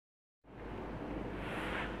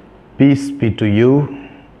Peace be to you,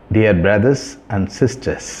 dear brothers and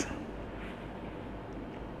sisters.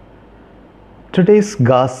 Today's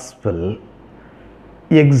Gospel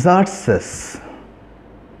exhorts us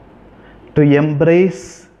to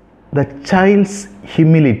embrace the child's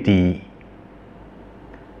humility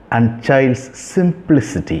and child's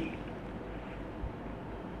simplicity.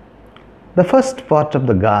 The first part of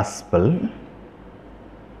the Gospel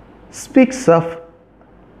speaks of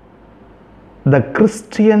the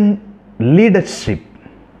Christian leadership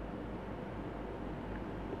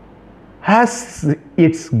has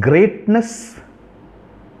its greatness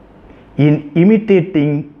in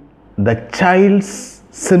imitating the child's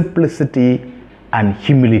simplicity and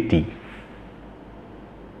humility.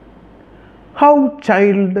 How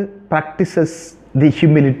child practices the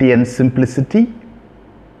humility and simplicity?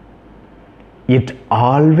 It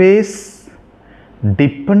always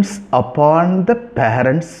depends upon the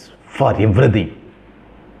parents for everything.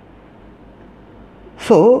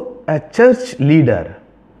 So, a church leader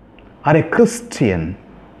or a Christian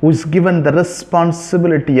who is given the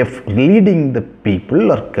responsibility of leading the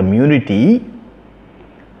people or community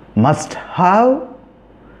must have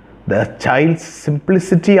the child's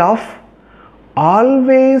simplicity of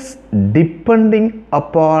always depending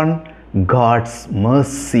upon God's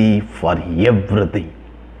mercy for everything.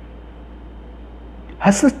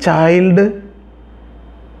 As a child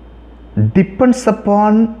depends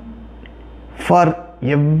upon for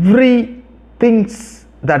every things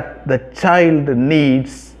that the child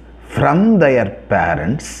needs from their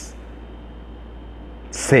parents,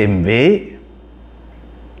 same way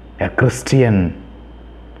a Christian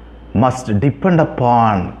must depend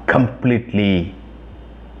upon completely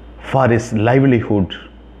for his livelihood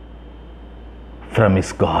from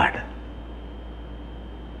his God.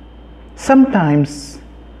 Sometimes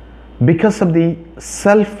because of the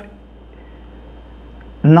self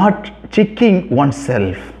not checking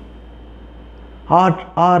oneself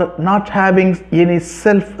or not having any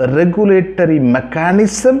self-regulatory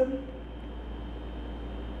mechanism,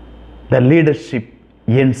 the leadership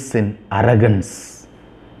ends in arrogance.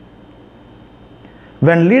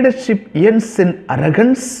 When leadership ends in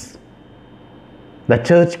arrogance, the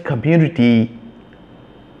church community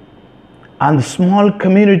and the small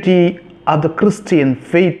community of the Christian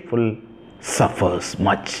faithful suffers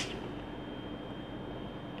much.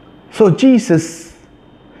 So Jesus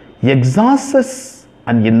exhorts us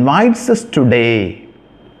and invites us today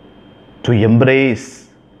to embrace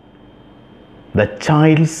the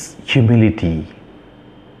child's humility.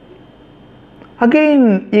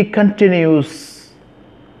 Again, he continues,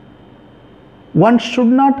 one should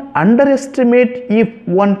not underestimate if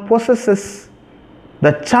one possesses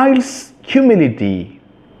the child's humility.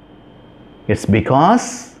 It's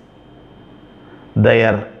because they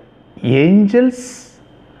are angels.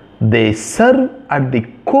 They serve at the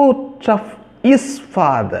court of his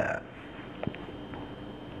Father.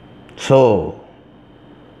 So,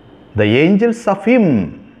 the angels of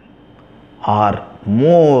him are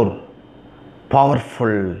more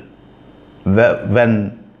powerful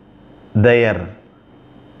when their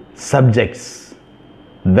subjects,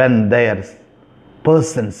 when their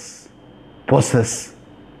persons possess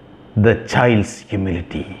the child's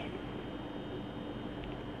humility.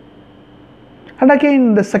 And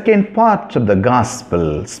again, the second part of the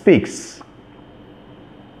Gospel speaks.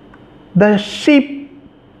 The sheep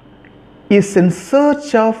is in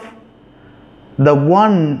search of the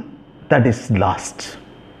one that is lost.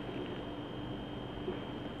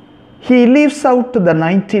 He leaves out the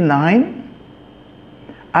 99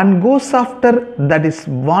 and goes after that is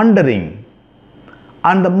wandering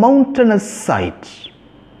on the mountainous side.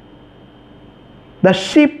 The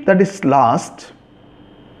sheep that is lost,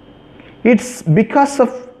 it's because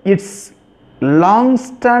of its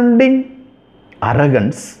long-standing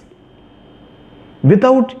arrogance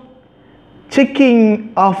without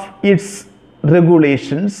checking of its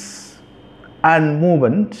regulations and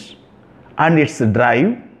movement and its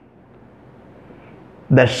drive.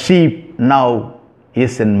 The sheep now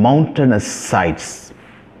is in mountainous sides.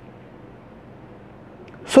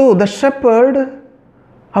 So the shepherd,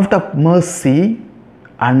 out of mercy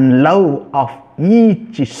and love of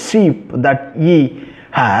each sheep that he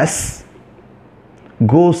has,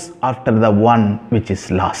 goes after the one which is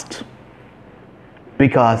lost,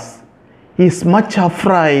 because he is much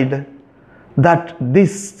afraid that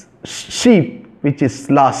this sheep which is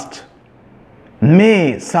lost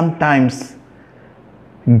may sometimes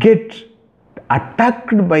get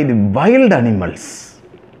attacked by the wild animals,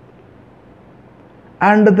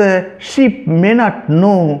 and the sheep may not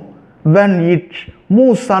know when it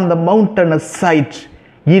moves on the mountainous side,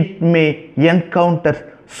 it may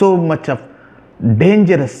encounter so much of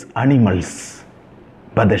dangerous animals,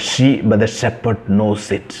 but the shepherd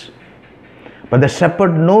knows it. But the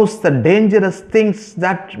shepherd knows the dangerous things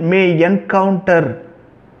that may encounter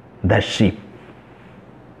the sheep.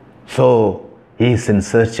 So he is in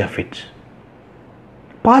search of it.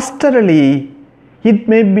 Pastorally, it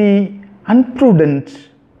may be unprudent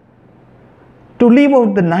to leave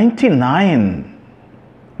out the 99,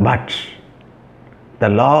 but the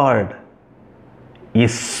Lord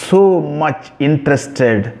is so much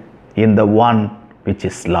interested in the one which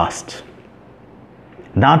is lost.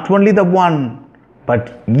 Not only the one,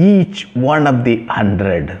 but each one of the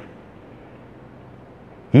 100.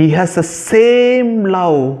 He has the same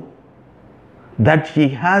love that he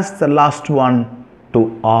has the last one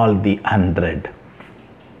to all the 100.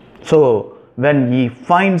 So when he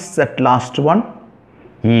finds that last one,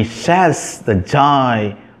 he shares the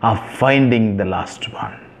joy of finding the last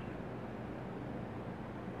one.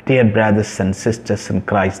 Dear brothers and sisters in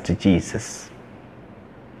Christ Jesus,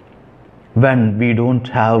 when we don't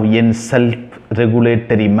have any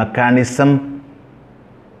self-regulatory mechanism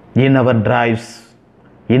in our drives,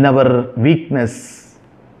 in our weakness,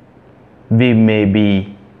 we may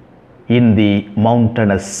be in the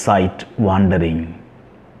mountainous site wandering.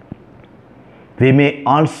 We may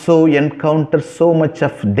also encounter so much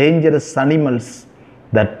of dangerous animals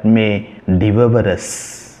that may devour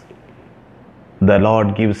us. The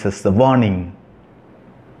Lord gives us the warning.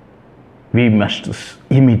 We must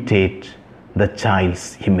imitate the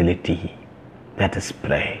child's humility. Let us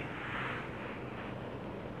pray.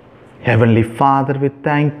 Heavenly Father, we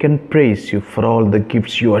thank and praise you for all the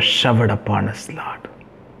gifts you have showered upon us, Lord.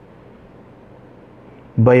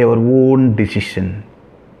 By our own decision,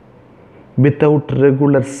 without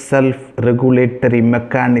regular self-regulatory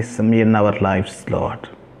mechanism in our lives, Lord,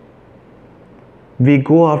 we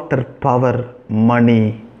go after power,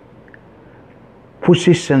 money,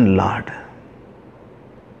 position, Lord.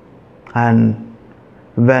 And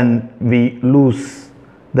when we lose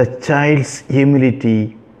the child's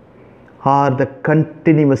humility or the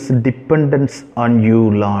continuous dependence on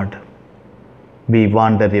you, Lord, we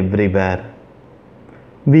wander everywhere.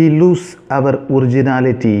 We lose our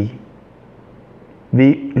originality.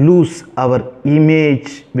 We lose our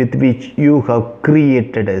image with which you have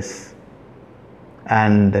created us.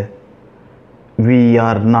 And we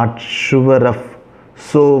are not sure of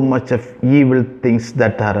so much of evil things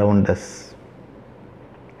that are around us.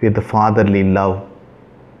 With the fatherly love,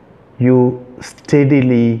 you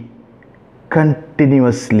steadily,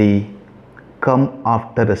 continuously come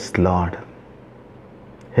after us, Lord.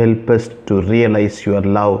 Help us to realize your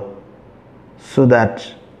love so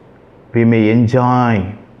that we may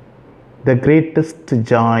enjoy the greatest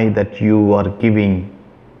joy that you are giving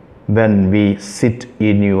when we sit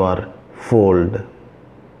in your fold.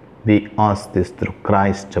 We ask this through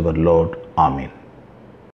Christ our Lord. Amen.